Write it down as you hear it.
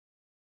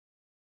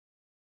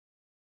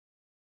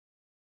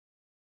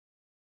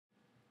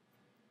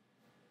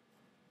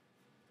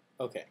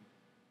Okay,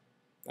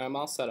 I'm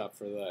all set up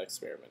for the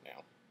experiment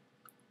now.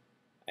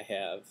 I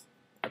have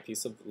a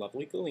piece of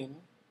lovely galena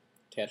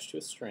attached to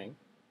a string.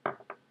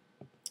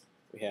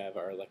 We have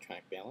our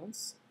electronic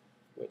balance,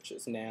 which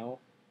is now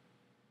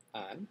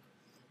on,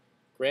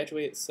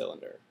 graduate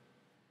cylinder,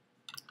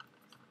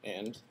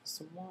 and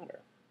some water.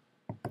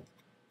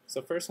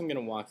 So first I'm going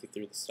to walk you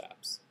through the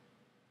steps,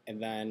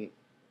 and then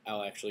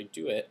I'll actually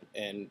do it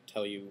and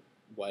tell you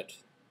what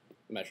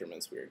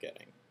measurements we are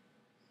getting.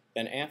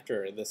 Then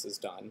after this is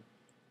done,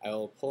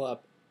 I'll pull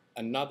up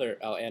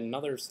I'll add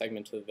another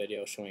segment to the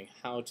video showing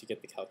how to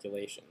get the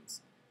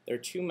calculations. There are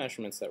two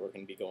measurements that we're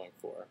going to be going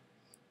for.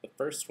 The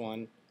first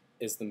one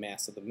is the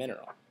mass of the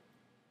mineral.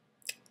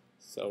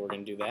 So we're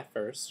going to do that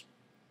first.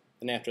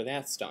 Then after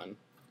that's done,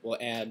 we'll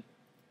add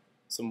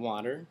some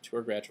water to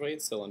our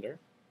graduated cylinder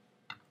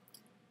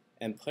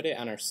and put it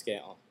on our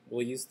scale.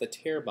 We'll use the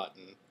tare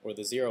button or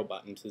the 0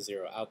 button to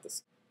zero out the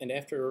scale. And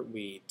after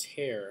we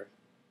tare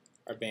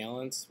our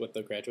balance with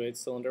the graduated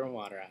cylinder and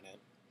water on it,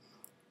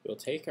 we'll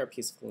take our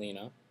piece of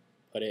galena,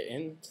 put it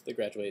into the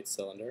graduated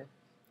cylinder,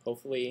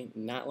 hopefully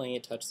not letting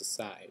it touch the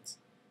sides,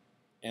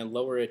 and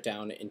lower it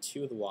down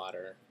into the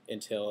water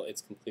until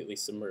it's completely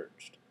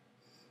submerged.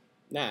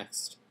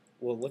 Next,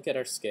 we'll look at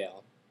our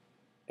scale,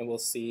 and we'll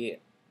see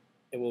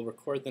it will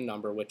record the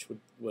number, which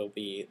will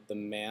be the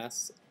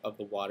mass of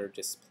the water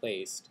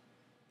displaced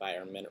by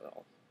our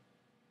mineral.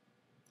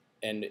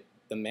 And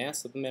the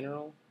mass of the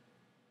mineral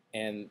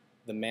and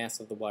the mass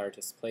of the water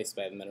displaced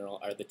by the mineral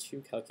are the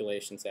two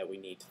calculations that we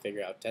need to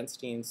figure out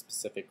density and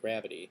specific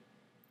gravity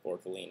for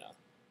galena.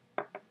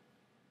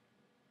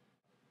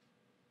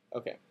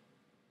 Okay,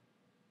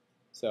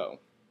 so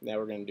now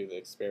we're going to do the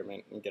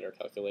experiment and get our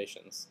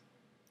calculations.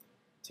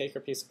 Take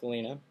our piece of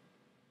galena,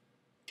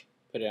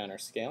 put it on our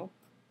scale.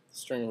 The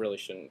string really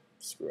shouldn't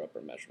screw up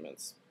our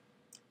measurements.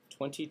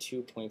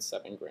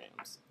 22.7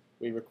 grams.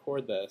 We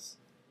record this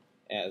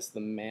as the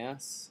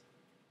mass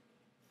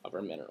of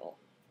our mineral.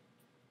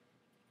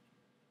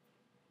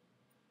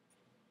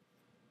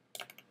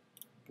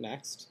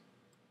 Next,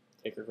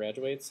 take our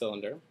graduated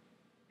cylinder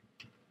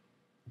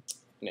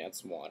and add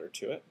some water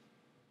to it.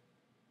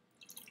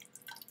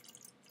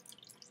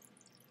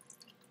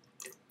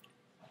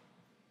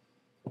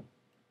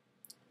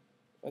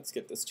 Let's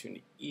get this to an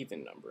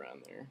even number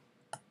on there.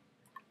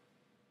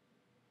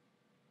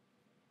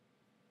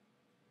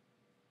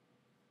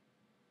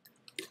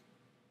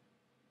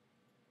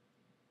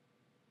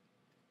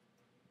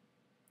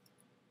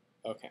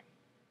 Okay.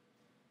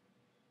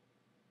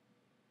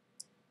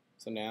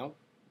 So now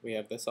we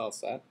have this all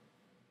set.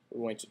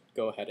 We're going to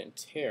go ahead and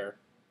tare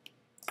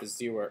to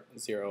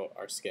zero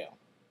our scale.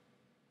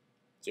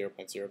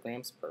 0.0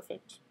 grams,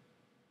 perfect.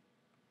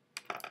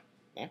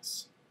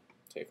 Next,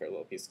 take our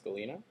little piece of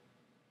galena,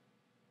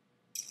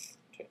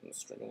 tighten the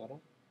string a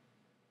little.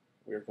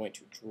 We're going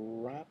to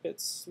drop it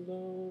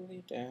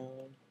slowly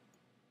down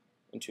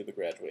into the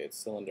graduated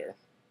cylinder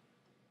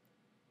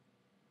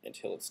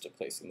until it's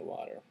displacing the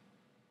water.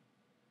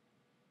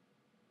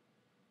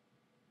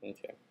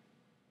 Okay.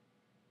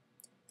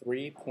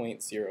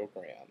 3.0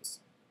 grams.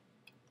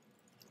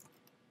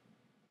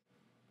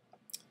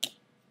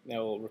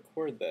 Now we'll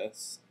record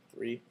this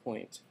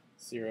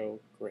 3.0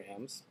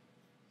 grams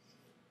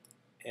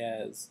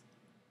as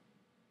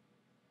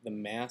the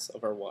mass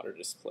of our water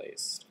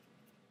displaced.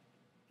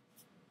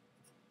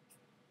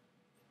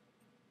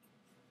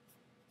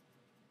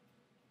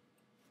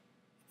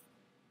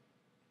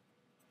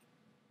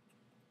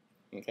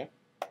 Okay.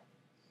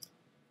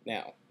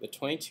 Now, the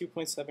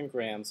 22.7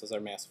 grams is our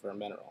mass of our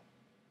mineral.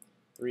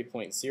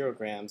 3.0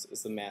 grams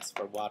is the mass of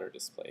our water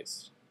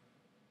displaced.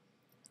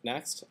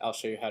 Next, I'll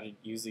show you how to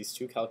use these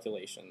two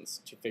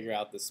calculations to figure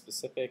out the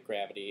specific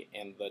gravity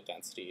and the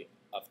density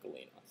of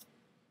galena.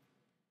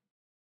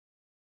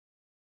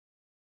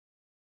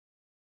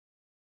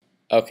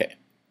 Okay,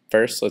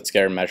 first let's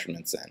get our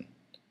measurements in.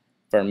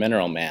 For our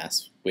mineral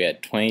mass, we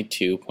had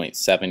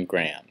 22.7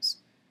 grams.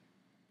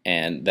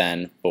 And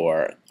then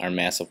for our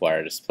mass of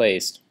water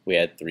displaced, we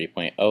had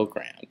 3.0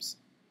 grams.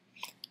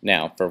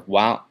 Now, for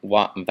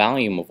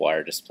volume of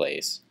water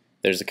displaced,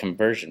 there's a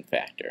conversion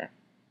factor.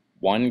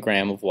 1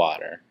 gram of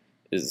water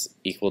is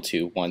equal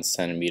to 1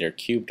 centimeter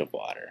cubed of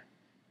water.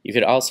 You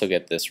could also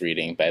get this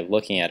reading by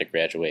looking at a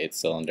graduated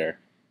cylinder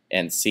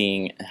and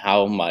seeing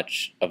how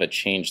much of a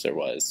change there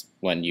was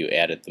when you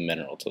added the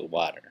mineral to the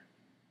water.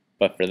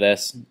 But for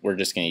this, we're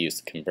just going to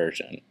use the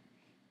conversion.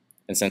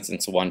 And since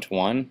it's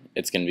 1-to-1,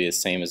 it's going to be the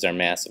same as our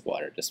mass of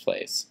water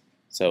displaced.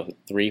 So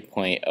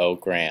 3.0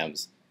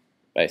 grams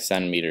by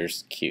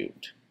centimeters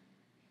cubed.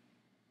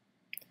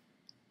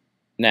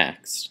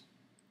 Next,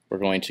 we're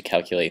going to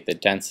calculate the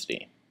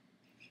density.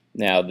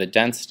 Now, the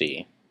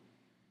density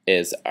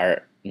is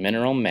our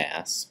mineral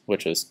mass,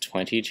 which was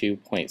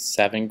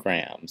 22.7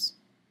 grams,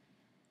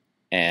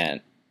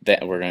 and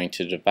then we're going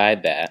to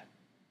divide that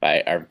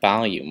by our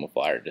volume of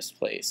water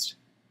displaced,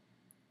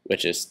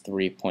 which is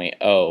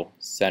 3.0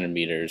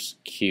 centimeters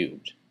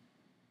cubed.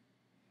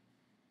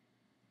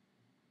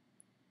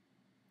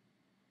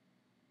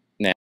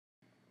 Now,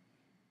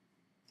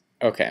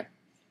 okay,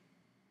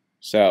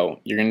 So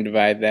you're going to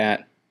divide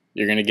that,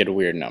 you're going to get a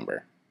weird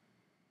number.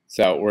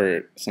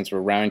 So since we're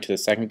rounding to the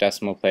second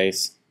decimal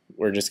place,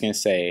 we're just going to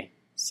say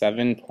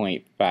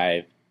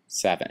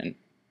 7.57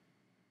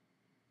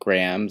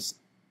 grams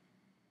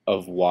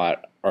of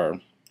watt,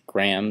 or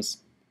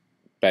grams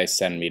by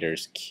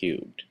centimeters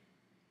cubed.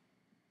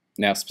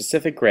 Now,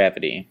 specific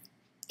gravity,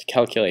 to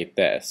calculate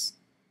this,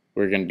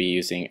 we're going to be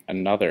using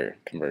another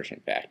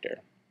conversion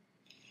factor.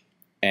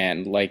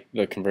 And like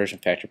the conversion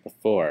factor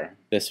before,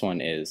 this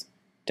one is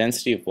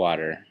density of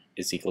water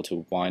is equal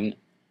to 1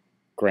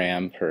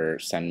 gram per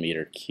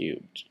centimeter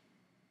cubed.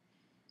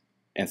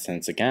 And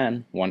since,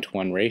 again,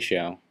 1-to-1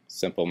 ratio,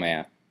 simple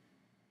math,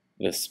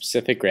 the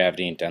specific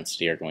gravity and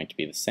density are going to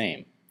be the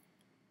same.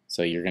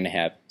 So you're going to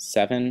have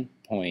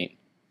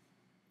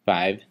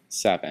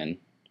 7.57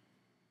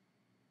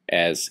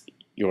 as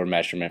your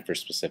measurement for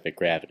specific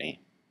gravity.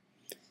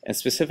 And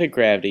specific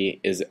gravity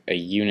is a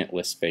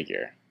unitless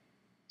figure,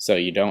 so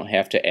you don't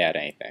have to add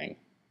anything.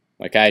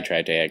 Like I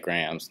tried to add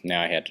grams,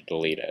 now I had to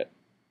delete it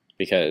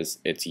because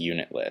it's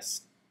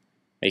unitless.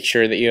 Make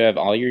sure that you have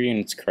all your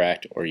units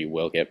correct or you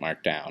will get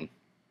marked down.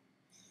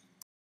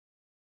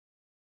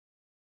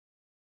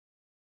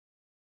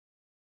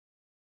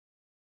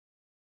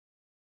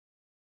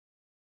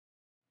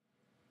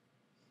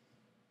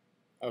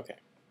 Okay,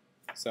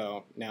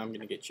 so now I'm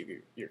going to get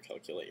you your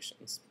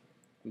calculations.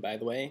 And by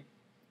the way,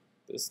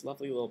 this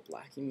lovely little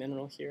blacky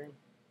mineral here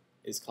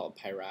is called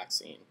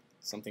pyroxene,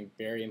 something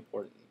very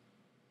important.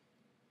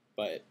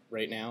 But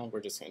right now,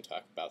 we're just going to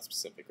talk about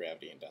specific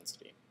gravity and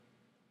density.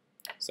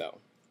 So,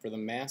 for the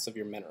mass of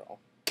your mineral,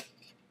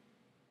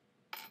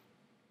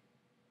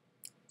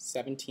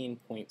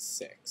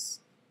 17.6.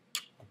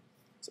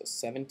 So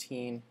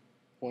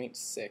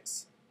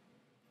 17.6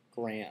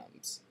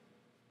 grams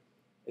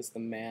is the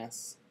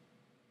mass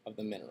of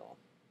the mineral.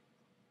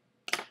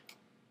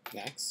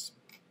 Next,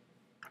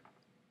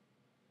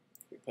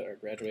 we put our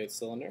graduated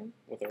cylinder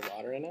with our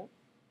water in it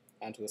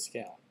onto the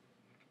scale.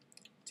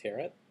 Tare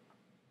it.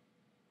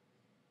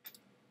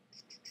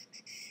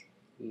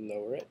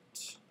 Lower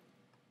it.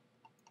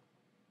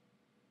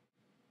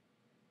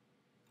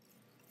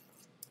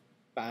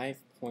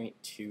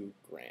 5.2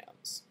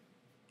 grams.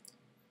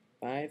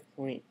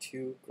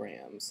 5.2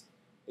 grams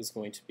is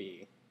going to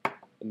be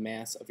the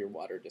mass of your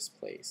water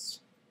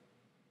displaced.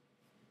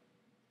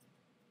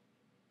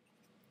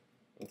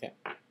 Okay.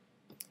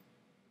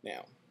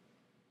 Now,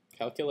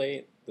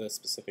 calculate the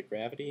specific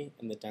gravity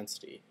and the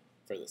density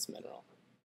for this mineral.